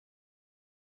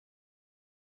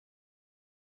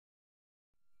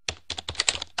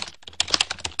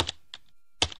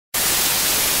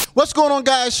What's going on,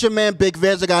 guys? It's your man Big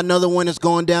Vegg. I got another one that's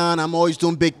going down. I'm always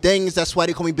doing big things. That's why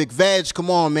they call me Big Vegg.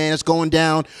 Come on, man. It's going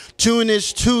down.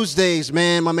 Tunage Tuesdays,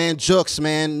 man. My man Jux,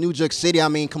 man. New York City. I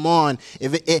mean, come on.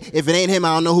 If it ain't him,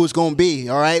 I don't know who it's going to be,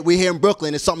 all right? We're here in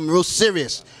Brooklyn. It's something real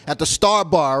serious at the Star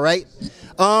Bar, all right?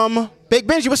 Big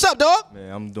Benji, what's up, dog?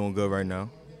 Man, I'm doing good right now.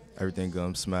 Everything good.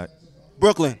 I'm smacked.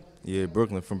 Brooklyn. Yeah,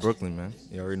 Brooklyn. From Brooklyn, man.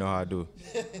 You already know how I do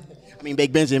it. I mean,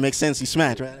 Big Benji, it makes sense. He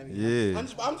smacked, right? I mean, Yeah. I'm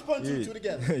just putting two and two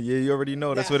together. Yeah, you already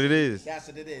know. That's what it is. That's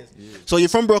what it is. Yeah. So you're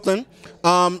from Brooklyn.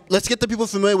 Let's get the people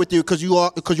familiar with you because you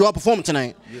are performing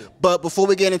tonight. Yeah. But before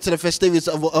we get into the festivities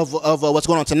of what's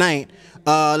going on tonight,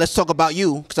 let's talk about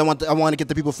you because I want to get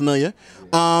the people familiar.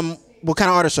 What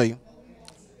kind of artist are you?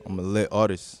 I'm a lit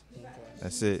artist.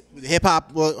 That's it. Hip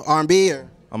hop, R&B, or?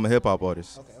 I'm a hip hop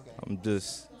artist. Okay. I'm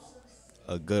just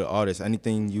a good artist.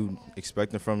 Anything you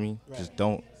expecting from me, just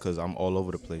don't, because I'm all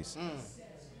over the place.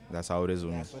 That's how it is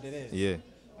with me. That's what it is. Yeah.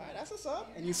 All right, that's what's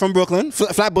up. And you from Brooklyn,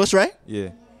 Flatbush, right? Yeah.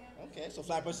 Okay, so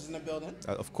Flatbush is in the building.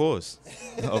 Of course.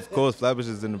 Of course, Flatbush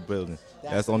is in the building.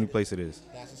 That's the only place it is.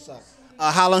 That's what's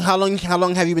up. How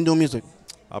long have you been doing music?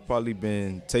 I've probably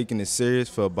been taking it serious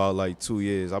for about like 2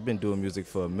 years. I've been doing music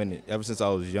for a minute. Ever since I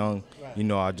was young, you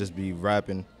know, I just be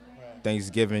rapping.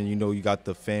 Thanksgiving, you know, you got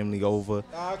the family over.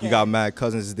 Okay. You got mad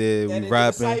cousins there. We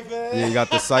rapping. Yeah, you got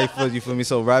the ciphers. You feel me?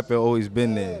 So rapping always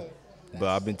been there. But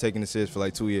I've been taking it serious for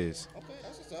like 2 years. Okay,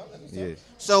 that's what's up. Yeah.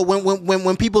 So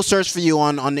when people search for you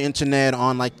on the internet,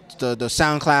 on like the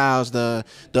SoundClouds,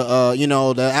 the you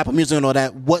know, the Apple Music and all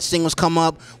that, what singles come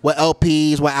up? What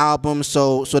LPs? What albums?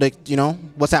 So they, you know,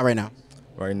 what's that right now?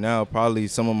 Right now, probably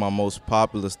some of my most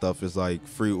popular stuff is like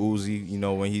Free Uzi. You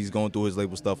know, when he's going through his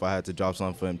label stuff, I had to drop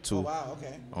something for him too. Oh, wow,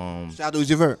 okay. Shout out to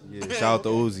Uzi Vert. Yeah, shout out to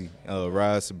Uzi,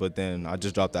 Raz. But then I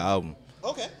just dropped the album.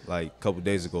 Okay. Like a couple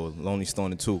days ago, Lonely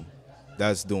Stone 2.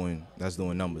 That's doing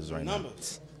numbers right now.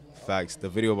 Facts. The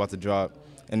video about to drop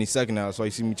any second now, so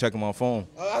you see me checking my phone.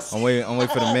 I'm waiting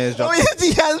for the man's drop.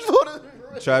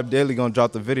 Trap Daily gonna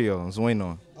drop the video. I'm just waiting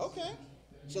on. Okay.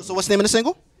 So what's the name of the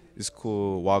single? It's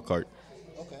called Wildcard.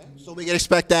 So we can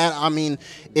expect that. I mean,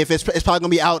 if it's probably gonna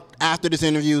be out after this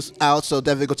interview's out, so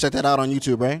definitely go check that out on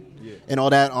YouTube, right? Yeah. And all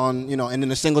that on, you know, and then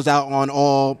the single's out on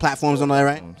all platforms and all that,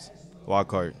 right?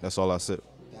 Wildcard. That's all I said.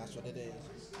 That's what it is.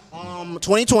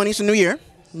 2020 is a new year.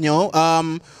 You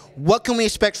know, what can we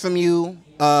expect from you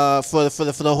for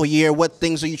the whole year? What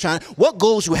things are you trying? What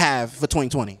goals you have for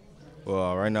 2020?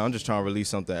 Well, right now I'm just trying to release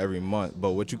something every month.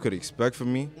 But what you could expect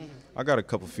from me. I got a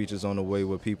couple features on the way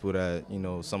with people that, you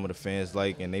know, some of the fans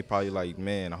like, and they probably like,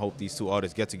 man, I hope these two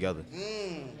artists get together.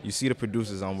 You see the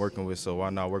producers I'm working with, so why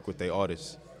not work with their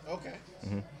artists? Okay.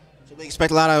 So we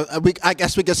expect a lot of, I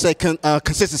guess we could say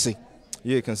consistency.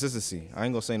 Yeah, consistency. I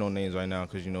ain't gonna say no names right now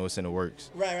because, you know, it's in the works.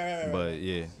 Right. But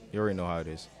yeah, you already know how it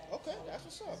is. Okay, that's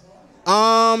what's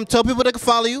up. Tell people they can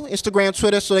follow you, Instagram,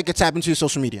 Twitter, so they can tap into your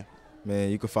social media. Man,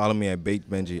 you can follow me at Baked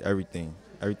Benji, everything.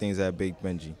 Everything's at Baked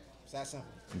Benji. It's that simple.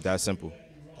 That simple.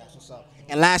 That's what's up.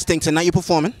 And last thing, tonight you're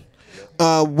performing.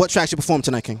 What tracks you perform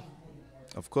tonight, King?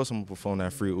 Of course I'm going to perform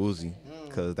that Free Uzi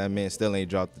because that man still ain't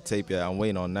dropped the tape yet. I'm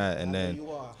waiting on that. And then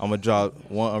I'm going to drop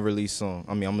one unreleased song.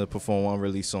 I'm going to perform one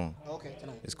unreleased song. Okay,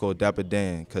 tonight. It's called Dapper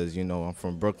Dan because, you know, I'm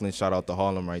from Brooklyn. Shout out to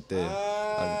Harlem right there.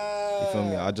 You feel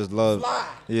me? I just love,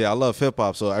 I love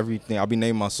hip-hop. So everything, I'll be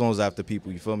naming my songs after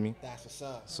people. You feel me? That's what's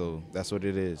up. So that's what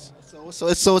it is.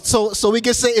 So we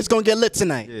can say it's going to get lit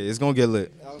tonight. Yeah, it's going to get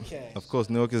lit. Okay. Of course,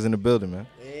 New York is in the building, man.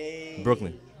 Hey,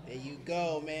 Brooklyn. There you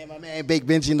go, man. My man Big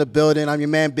Benji in the building. I'm your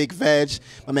man Big Vegg.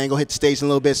 My man go hit the stage in a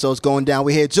little bit, so it's going down.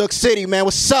 We here, New York City, man.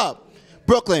 What's up?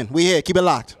 Brooklyn, we here. Keep it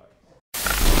locked.